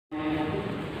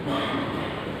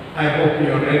I hope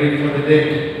you're ready for the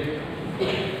day.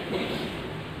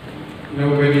 You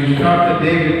know, when you start the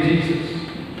day with Jesus,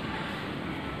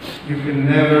 you can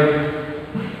never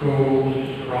go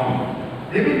wrong.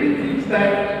 There will be things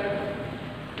that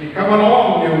may come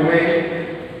along your way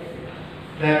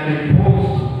that may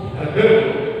pose a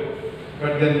hurdle,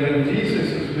 but then when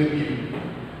Jesus is with you,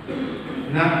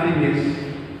 nothing is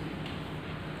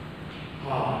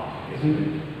hard, isn't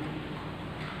it?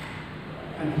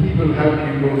 And He will help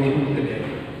you go through the day.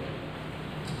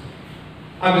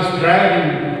 I was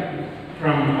driving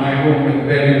from my home in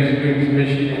Berrien Springs,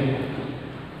 Michigan,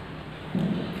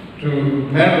 to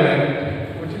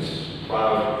Maryland, which is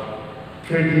about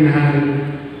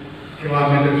 1,300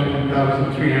 kilometers,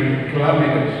 1,300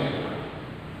 kilometers.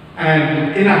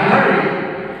 And in a hurry,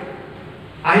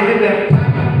 I didn't have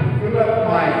time to fill up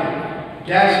my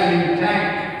gasoline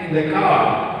tank in the car.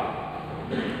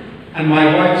 And my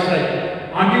wife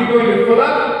said, "Aren't you going to fill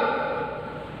up?"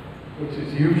 Which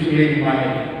is usually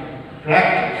my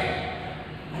practice.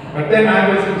 But then I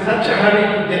was in such a hurry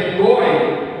to get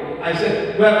going. I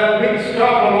said, "Well, we'll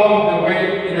stop along the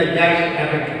way at a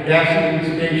gasoline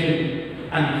station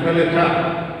and fill it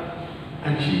up."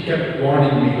 And she kept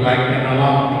warning me like an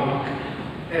alarm clock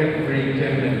every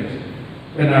 10 minutes.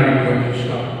 "When are you going to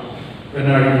stop? When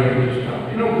are you going to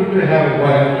stop?" You know, good to have a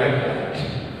wife like that.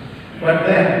 But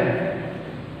then,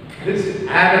 this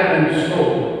adamant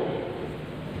soul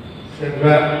said,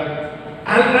 "Well,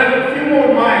 I'll drive a few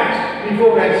more miles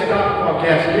before I stop for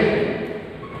gasoline."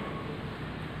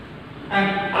 And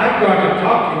I got to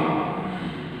talking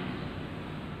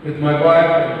with my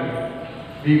wife, and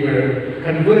we were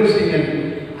conversing, and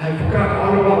I forgot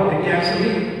all about the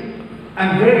gasoline.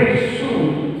 And very soon,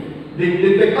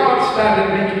 the car started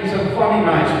making some funny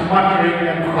noise, muttering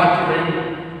and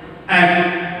muttering, and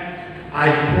I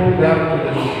pulled up to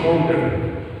the shoulder.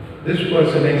 This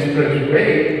was an expressway.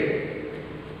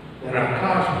 There are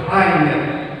cars flying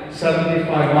at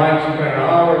 75 miles per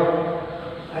hour.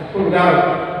 I pulled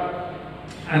out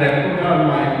and I put on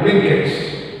my blinkers,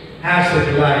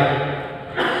 hazard light,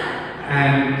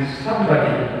 and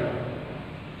somebody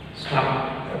stopped.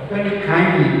 A very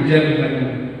kindly gentleman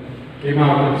came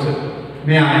out and said,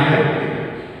 "May I help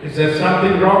you? Is there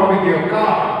something wrong with your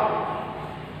car?"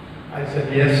 I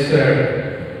said, "Yes, sir.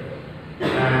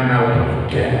 I'm out of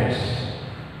gas."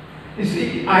 You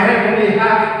see, I had only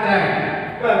half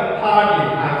tank. Well,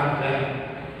 hardly half tank.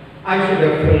 I should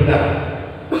have filled up.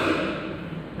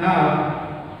 Now,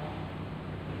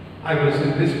 I was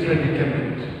in this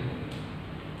predicament.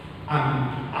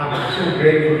 I was so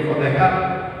grateful for the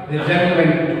help. The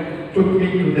gentleman took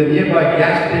me to the nearby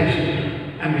gas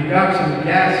station, and we got some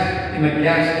gas in a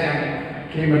gas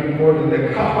tank, came and poured in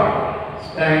the car,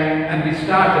 stand, and we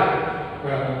started.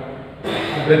 Well,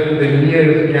 I went to the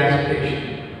nearest gas station,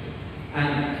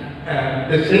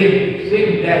 and the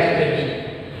same gas station,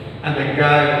 and the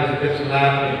guy was just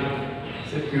laughing. He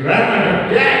said, "You ran out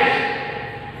of gas?"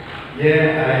 "Yeah,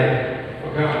 I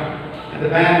forgot." And the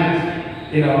man,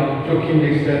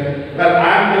 jokingly said, "Well,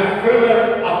 I'm the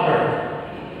filler upper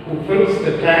who fills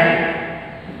the tank,"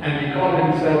 and he called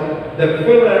himself the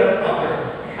filler upper.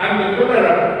 "I'm the filler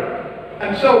upper."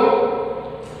 And so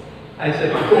I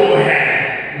said, "Go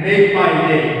ahead, make my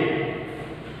day."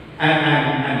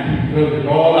 And he filled it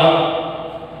all up.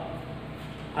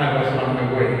 I was on my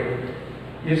way.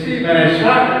 You see, when I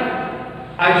started,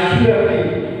 I should have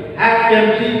been half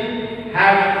empty,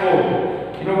 half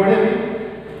full. You know what I mean?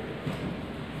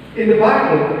 In the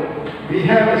Bible, we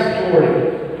have a story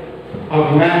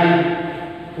of a man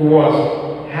who was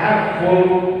half full,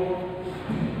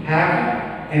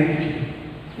 half empty.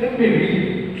 Let me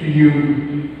read to you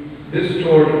this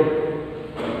story.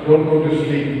 Don't go to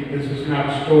sleep. This is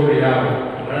not story hour,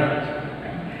 all right?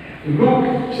 Luke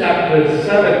chapter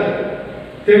 7,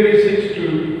 36 to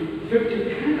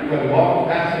 50, kind of a long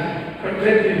passage, but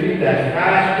let me read that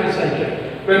fast as I can.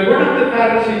 When one of the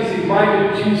Pharisees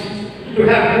invited Jesus to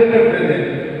have dinner with him,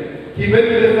 he went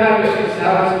to the Pharisee's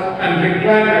house and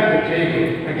reclined at the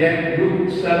table. Again, Luke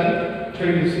 7,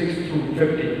 36 through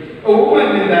 50. A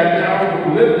woman in that town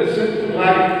who lived a simple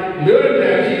life learned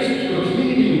that Jesus was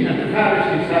eating at the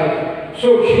Pharisee's house,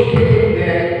 so she came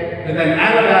there with an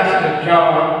alabaster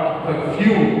jar of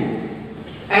perfume.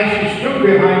 As she stood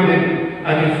behind him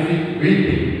at his feet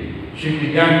weeping, she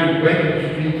began to wet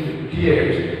his feet with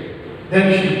tears. Then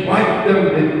she wiped them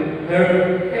with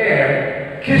her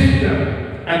hair, kissed them,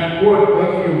 and poured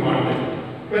perfume on them.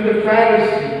 When the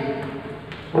Pharisee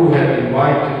who had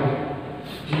invited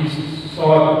Jesus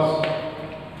saw this,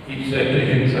 he said to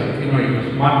himself, he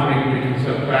was muttering to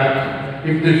himself, "Perhaps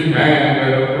if this man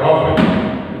were a prophet,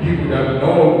 he would have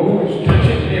known who is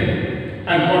touching him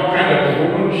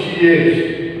who she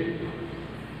is,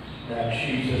 that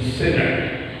she's a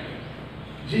sinner.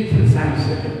 Jesus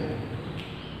answered,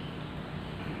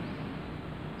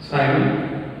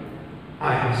 Simon,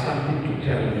 I have something to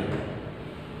tell you.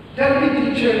 Tell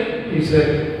me, teacher, he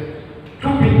said. 2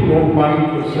 people owed money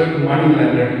to a certain money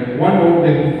lender. One owed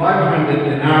him 500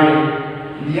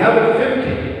 denarii, the other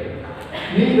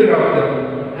 50. Neither of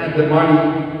them had the money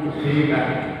to pay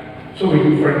back. So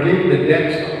he forgave the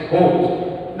debts of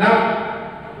both.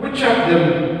 Now, which of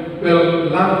them will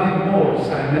love him more,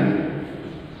 Simon?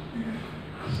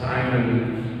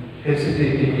 Simon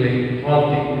hesitatingly,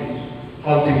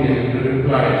 haltingly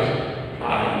replies,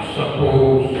 I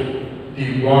suppose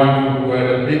the one who had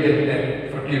a bigger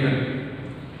debt forgiven.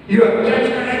 You have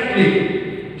judged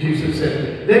correctly, Jesus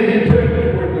said. Then he turned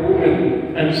toward the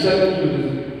woman and said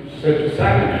to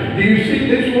Simon, do you see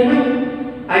this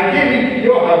woman? I came into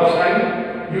your house,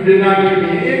 Simon. You did not give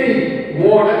me any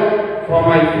water for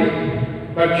my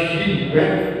feet, but she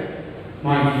wet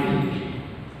my feet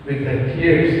with her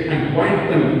tears and wiped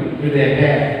them with her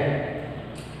hair.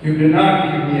 You did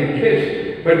not give me a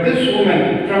kiss, but this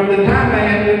woman, from the time I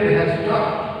entered, has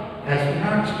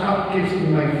not stopped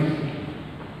kissing my feet.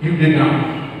 You did not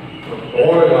put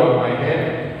oil on my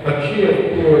head, but she has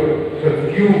poured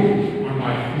perfume on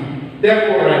my feet.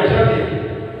 Therefore I tell you,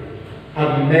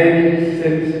 how many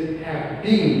sins have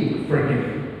been forgiven,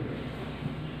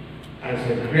 as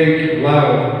the great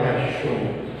love has shown.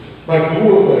 But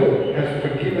whoever has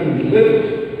forgiven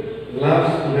little,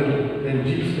 loves little. Then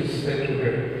Jesus said to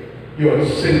her, your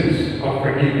sins are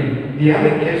forgiven. The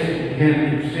other guests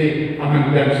began to say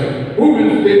among themselves, who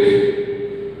is this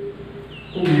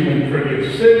who even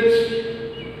forgives sins?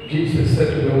 Jesus said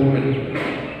to the woman,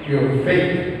 your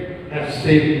faith has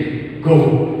saved you.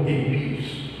 Go in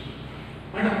peace.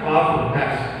 What a powerful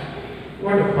passage.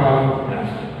 What a powerful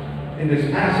passage. In this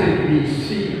passage we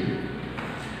see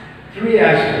 3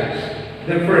 aspects.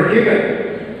 The forgiven,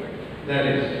 that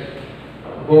is,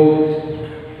 both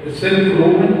the sinful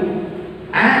woman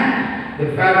and the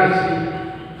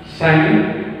Pharisee Simon,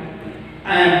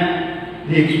 and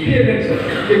the experience of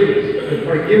forgiveness. The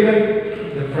forgiven,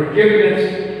 the forgiveness,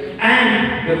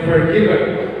 and the forgiver.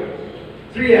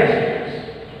 3 aspects.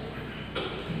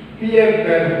 We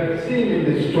have seen in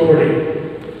this story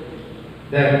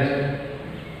that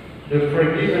the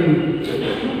forgiven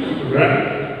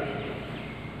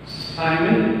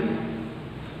Simon,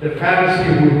 the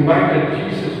Pharisee who invited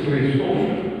Jesus to his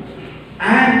home,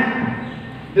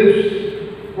 and this,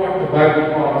 what the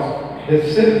Bible calls the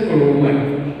sinful woman.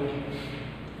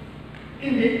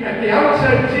 At the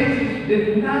outset, Jesus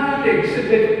did not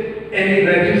exhibit any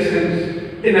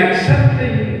resistance in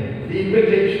accepting the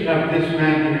invitation of this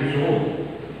man to his home.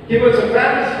 He was a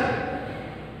Pharisee.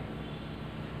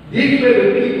 These were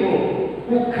the people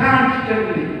who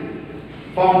constantly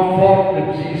found fault with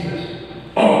Jesus.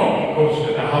 Oh, he goes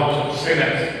to the house of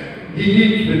sinners. He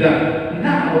eats with them.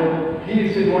 Now, he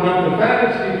is in one of the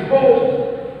Pharisees' homes.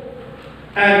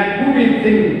 And who we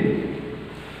think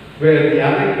were the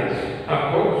other guests?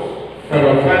 Of course,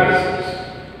 fellow Pharisees.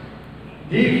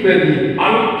 These were the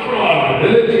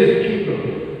ultra-religious people.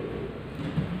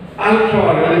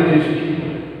 Ultra-religious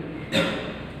people.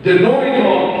 The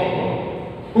know-it-all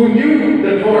people who knew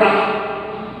the Torah,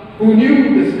 who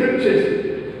knew the scriptures,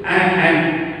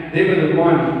 and they were the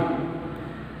ones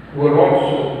who were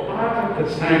also part of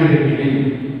the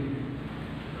Sanhedrin.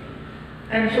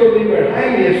 And so they were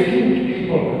highly esteemed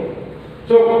people.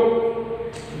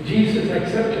 So Jesus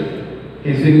accepted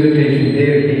his invitation.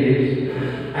 There he is.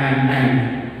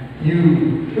 And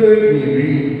you heard me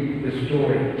read the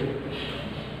story.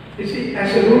 You see,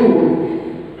 as a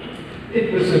rule,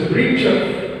 it was a breach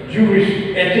of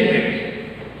Jewish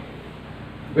etiquette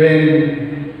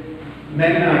when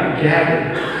men are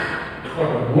gathered for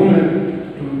a woman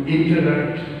to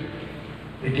interrupt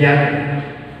the gathering.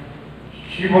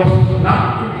 She was not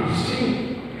to be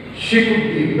seen. She could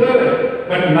be heard,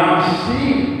 but not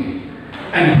seen.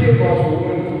 And here was a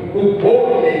woman who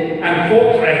boldly and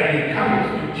forthrightly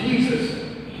comes to Jesus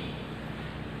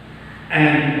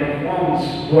and performs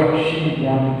what she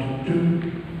wanted to do.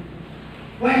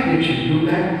 Why did she do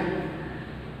that?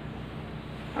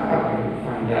 I will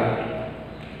find out.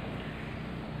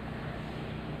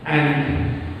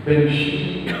 And when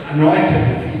she anointed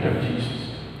the feet of Jesus,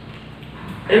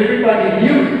 everybody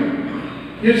knew.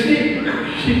 You see,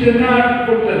 she did not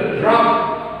put a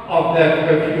drop of that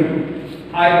perfume.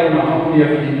 I don't know how many of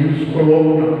you use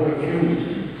cologne or perfume.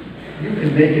 You can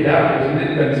make it out, isn't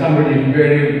it, that somebody is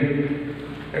wearing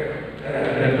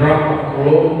a drop of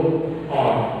cologne or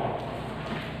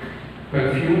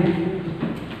perfume.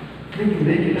 You can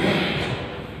make it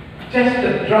out. Just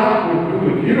a drop would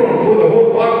do it. You don't pour the whole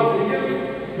bottle, do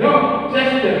you? No,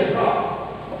 just a drop.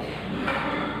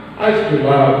 I used to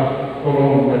love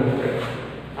cologne, but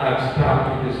I've stopped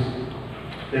because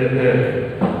the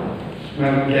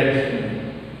smell gets me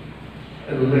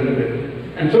a little bit.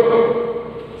 And so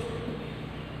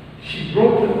she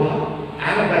broke the box,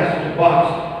 alabaster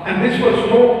box, and this was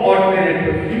no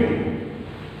ordinary perfume.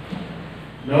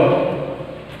 No,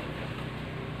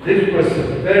 this was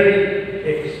a very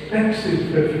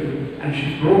expensive perfume, and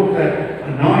she broke that,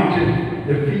 anointed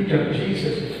the feet of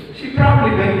Jesus. She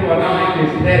probably went to anoint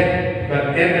his head,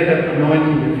 but ended up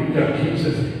anointing the feet of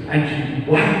Jesus, and she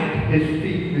wiped his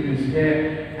feet with his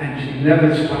hair, and she never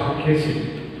stopped kissing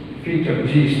the feet of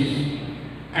Jesus.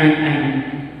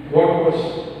 And what was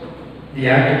the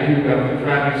attitude of the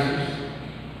Pharisees?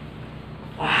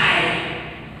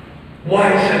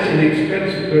 Why such an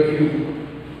expensive perfume?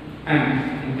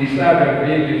 And in these other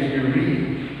pages you read,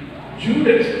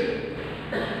 Judas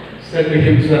said to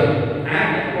himself, and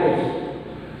of course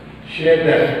shared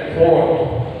that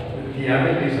thought with the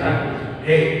other disciples,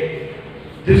 hey,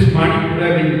 this money could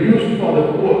have been used for the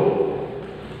poor.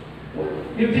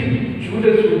 What, you think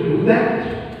Judas would do that?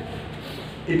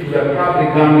 It would have probably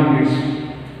gone into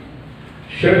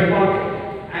his shirt pocket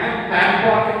and pant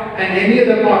pocket and any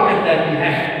other pocket that he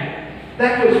had.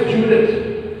 That was Judas.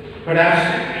 But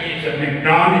as he is a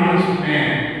magnanimous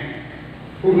man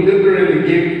who liberally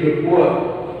gave to the poor,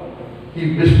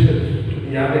 he whispered to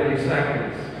the other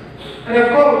disciples. And of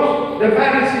course, the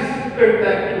Pharisees heard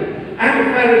that too. And the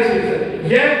Pharisees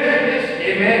said, yes,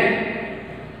 amen.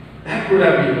 That could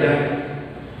have been done.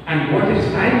 And what is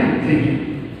Simon thinking?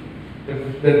 The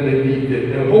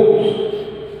host,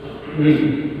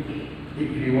 if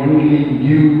he only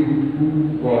knew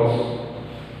who was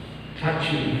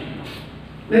touching.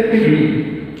 Let me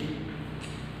read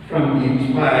from the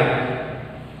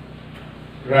inspired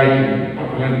writing of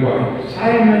Ellen White.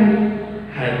 Simon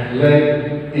had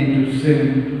led into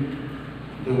sin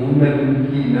the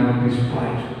woman he now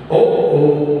despised.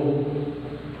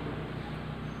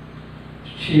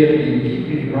 She had been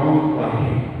deeply wronged by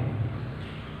him.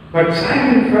 But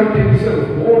Simon felt himself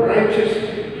more righteous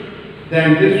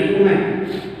than this woman.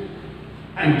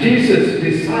 And Jesus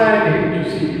desired him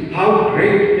to see how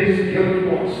great his guilt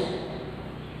was.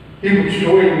 He would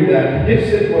show him that his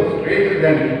sin was greater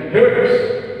than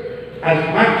hers, as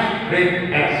much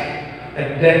great as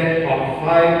a debt of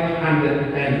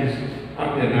 500 pence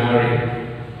of denarii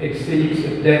exceeds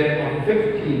a debt of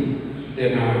 15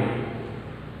 denarii.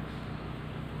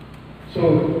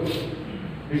 So,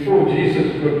 before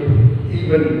Jesus could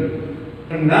even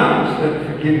pronounce that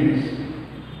forgiveness,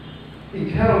 he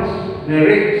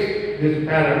narrates this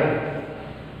parable.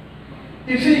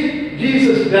 You see,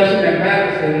 Jesus doesn't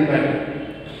embarrass anybody.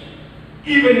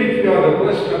 Even if you're the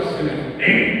worst of sinners,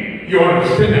 hey, you're a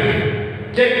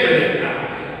sinner, get rid of it now.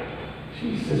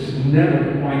 Jesus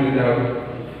never pointed out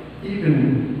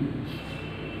even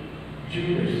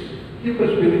Judas. He was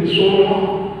with him so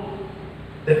long.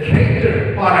 The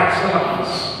traitor par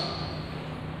excellence.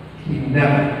 He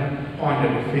never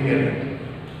pointed a finger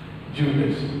at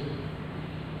Judas,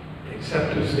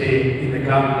 except to say in the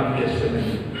Garden of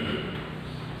Gethsemane,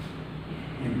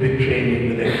 you betrayed me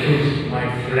with a kiss, my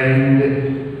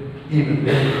friend. Even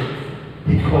then,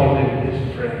 he called him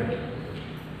his friend.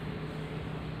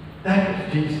 That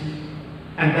is Jesus.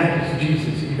 And that is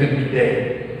Jesus even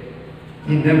today.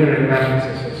 He never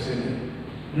embarrasses a sinner,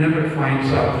 never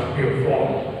finds out your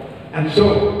fault. And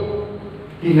so,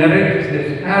 he narrates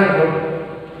this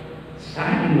parable.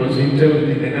 Simon was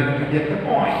intelligent enough to get the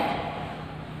point.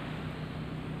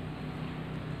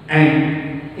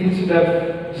 And instead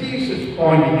of Jesus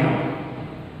pointing out,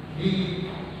 he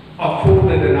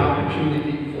afforded an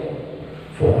opportunity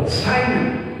for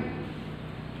Simon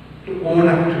to own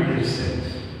up to his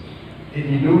sins. Did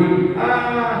he do it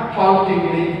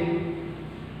haltingly,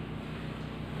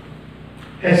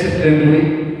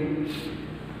 hesitantly,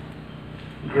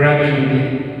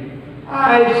 grudgingly?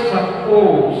 I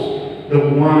suppose the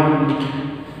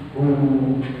one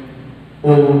who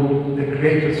owed the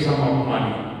greatest sum of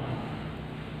money.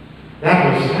 That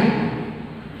was Simon.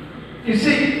 You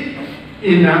see,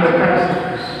 in other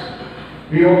passages,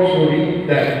 we also read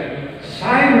that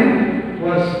Simon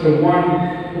was the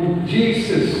one who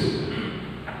Jesus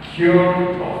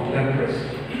cured of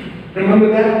leprosy. Remember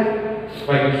that?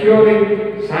 By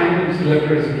curing Simon's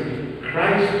leprosy,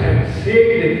 Christ had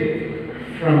saved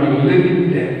him from a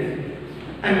living death.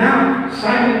 And now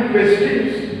Simon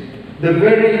questions the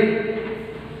very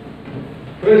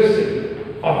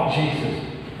person of Jesus.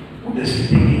 Who does he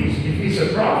think he is? If he's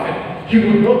a prophet, he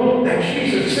would know that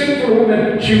she's a sinful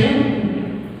woman. She wouldn't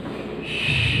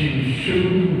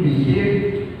shouldn't be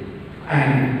here,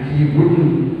 and he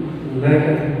wouldn't let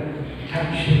her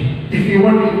touch him. If he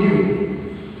only knew.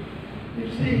 You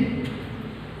see,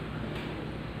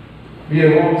 we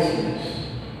are all sinners.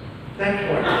 That's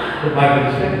what the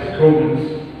Bible says, Romans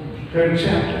 3rd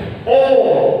chapter.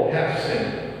 All have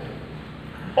sinned.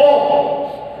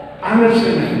 All. I'm a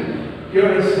sinner.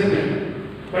 You're a sinner.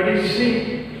 But you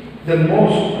see, the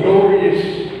most glorious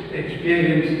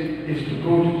experience is to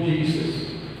go to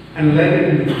Jesus and let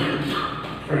him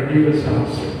forgive us our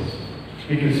sins.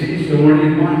 Because he's the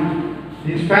only one.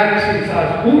 These Pharisees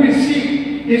asked, who is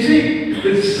he? You see,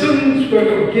 the sins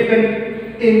were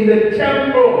forgiven in the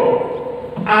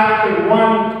temple after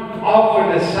one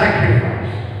offered a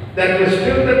sacrifice. That was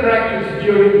still the practice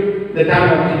during the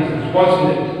time of Jesus,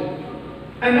 wasn't it?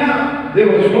 And now there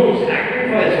was no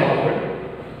sacrifice offered.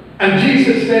 And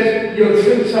Jesus says, your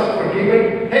sins are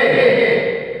forgiven.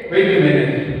 Hey, wait a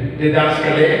minute.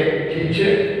 Didaskale,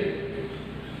 teacher.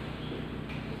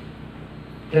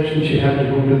 Doesn't she have to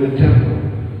go to the temple?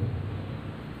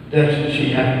 Doesn't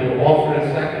she have to offer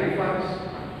a sacrifice?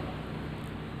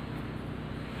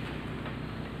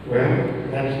 Well,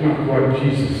 that's not what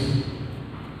Jesus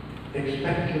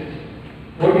expected.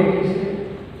 What did he say?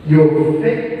 Your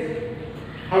faith.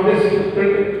 How does it put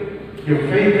it? Your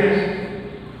faith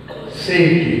has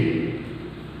saved you.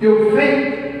 Your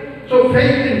faith. So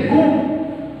faith in whom?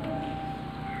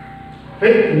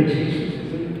 Faith in Jesus,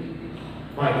 isn't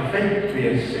it? By faith we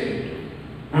are saved,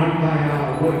 not by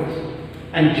our works.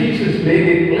 And Jesus made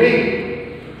it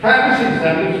plain. Pharisees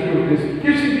understood this.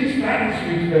 You see, these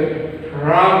Pharisees were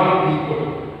proud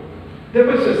people. There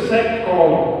was a sect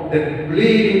called the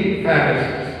Bleeding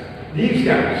Pharisees. These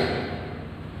guys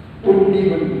wouldn't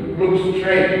even look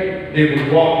straight. They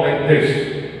would walk like this,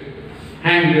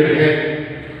 hang their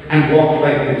head, and walk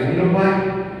like this. You know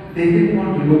why? They didn't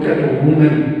want to look at a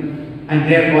woman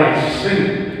and thereby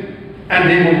sin. And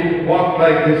they would walk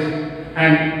like this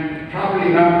and probably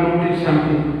not notice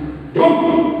something.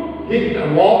 Don't hit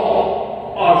a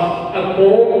wall or a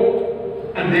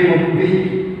pole, and they would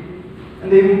bleed.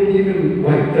 And they would even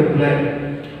wipe the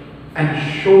blood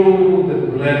and show the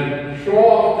blood, show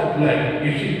off the blood.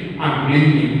 You see, I'm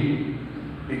bleeding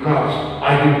because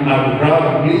I would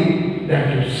rather bleed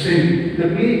than to sin. The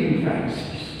bleeding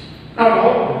Pharisees. Not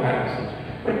all the Pharisees,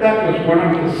 but that was one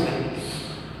of the sects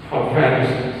of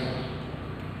Pharisees.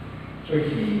 So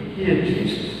here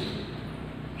Jesus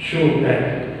showed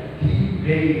that he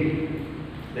paid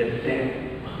the debt.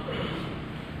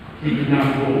 He did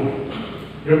not go.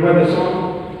 Remember the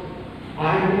song?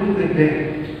 I owe the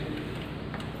debt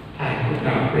I could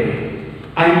not pay.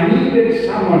 I needed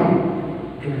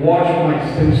someone to wash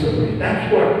my sins away.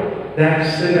 That's what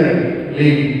that sinner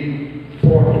lady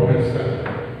thought to herself.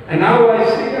 And now I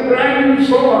sing a brand new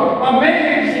song.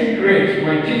 Amazing grace,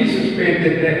 my Jesus paid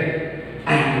the debt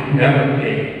I could never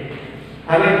pay.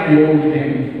 I like the old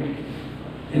hymn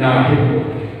in our hymn book.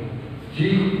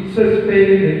 Jesus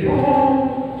paid it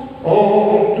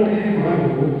all to him I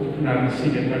owe. And I was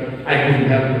singing, but I couldn't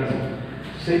help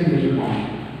it. Sing this song.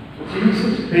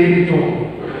 Jesus paid it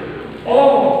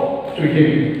all to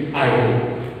him I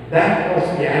owe. That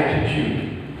was the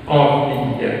attitude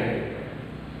of the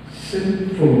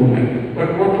sinful woman.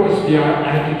 But what was the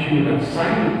attitude of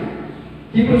Simon?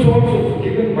 He was also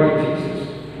forgiven by Jesus.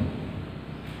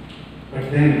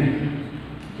 But then,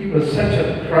 he was such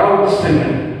a proud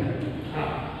sinner.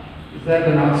 Is that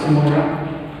an oxymoron?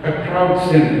 A proud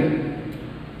sinner.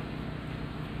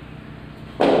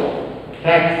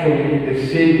 Tactfully, the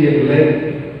Savior led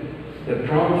the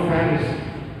proud Pharisee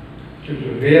to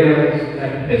realize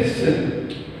that his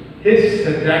sin, his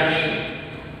seduction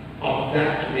of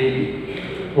that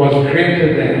lady was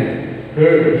greater than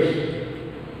hers.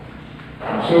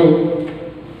 So,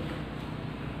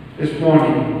 this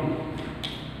morning,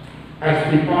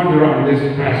 as we ponder on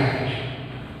this passage,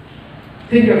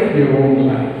 think of your own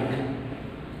life.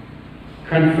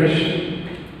 Confession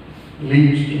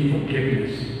leads to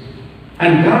forgiveness.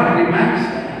 And God demands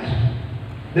that.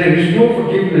 There is no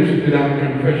forgiveness without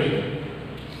confession.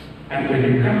 And when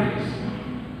you confess,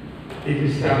 it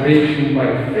is salvation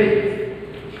by faith.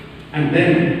 And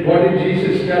then, what did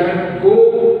Jesus tell him?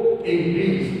 Go in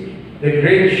peace. The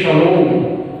great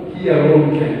shalom, he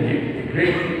alone can give. The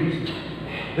great peace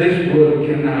this world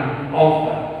cannot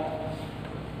offer.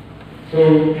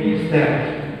 So peace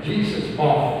that Jesus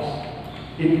offers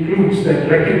includes that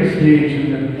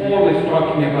reconciliation that Paul is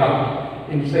talking about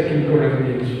in 2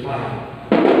 Corinthians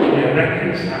 5. We are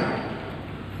reconciled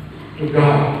to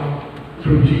God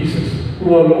through Jesus,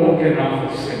 who alone can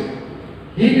offer sin.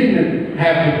 He didn't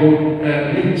have to go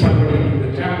lead somebody to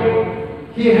the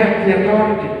temple. He had the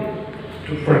authority.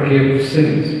 to forgive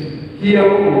sins. He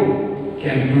alone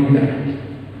can do that.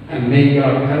 And may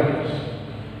God help us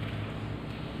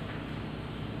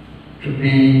to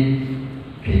be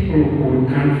people who will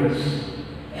confess.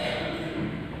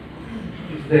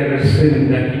 Is there a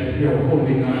sin that you're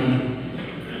holding on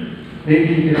to?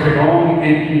 Maybe it is a wrong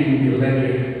entry in the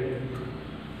ledger.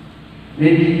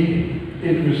 Maybe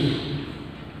it was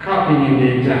copying in the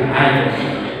exam. I don't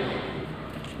know.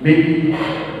 Maybe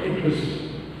it was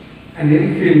an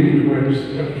ill feeling towards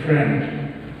a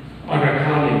friend or a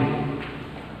colleague.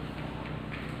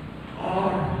 Or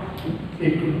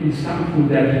it could be something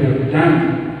that you have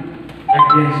done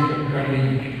against a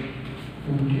colleague.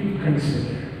 Would you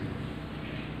consider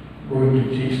going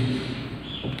to Jesus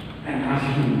and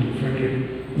asking him to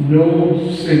forgive?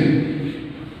 No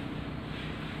sin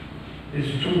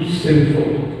is too sinful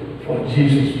for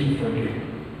Jesus to forgive.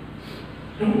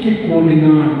 Don't keep holding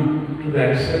on to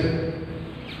that sin.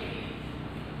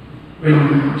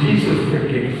 When Jesus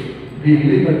forgives, we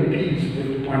live at peace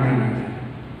with one another.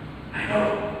 I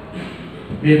know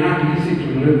we are not easy to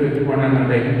live with one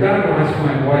another. You got to ask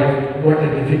my wife what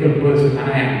a difficult person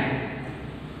I am.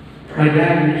 My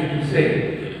dad used to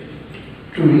say,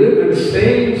 to live with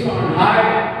saints on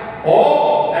high,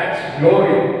 oh, that's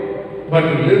glory. But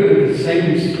to live with the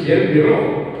saints here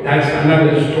below, that's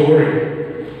another story.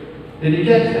 Did you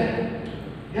get that?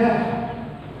 Yeah.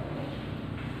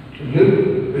 To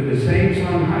live with the saints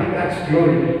on high, that's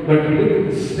glory. But to live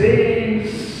with the same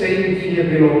saints here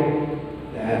below,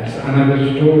 that's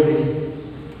another story.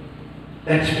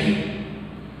 That's me.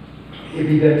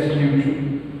 Maybe that's you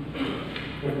too.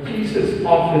 But Jesus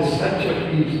offers such a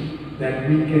peace that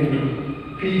we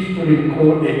can peacefully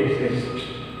coexist,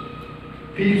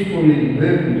 peacefully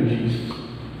live in Jesus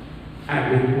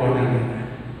and with one another.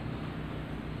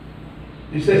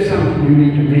 Is there something you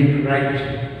need to make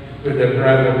right with a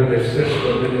brother, with a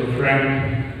sister, with a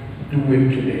friend? Do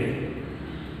it today.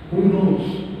 Who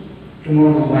knows?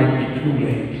 Tomorrow might be too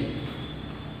late.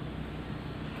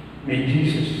 May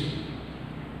Jesus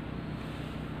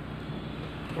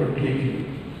forgive you.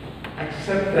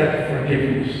 Accept that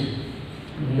forgiveness.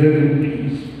 Live in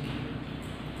peace.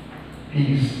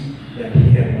 Peace that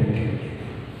He alone can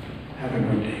give. Have a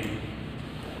good day.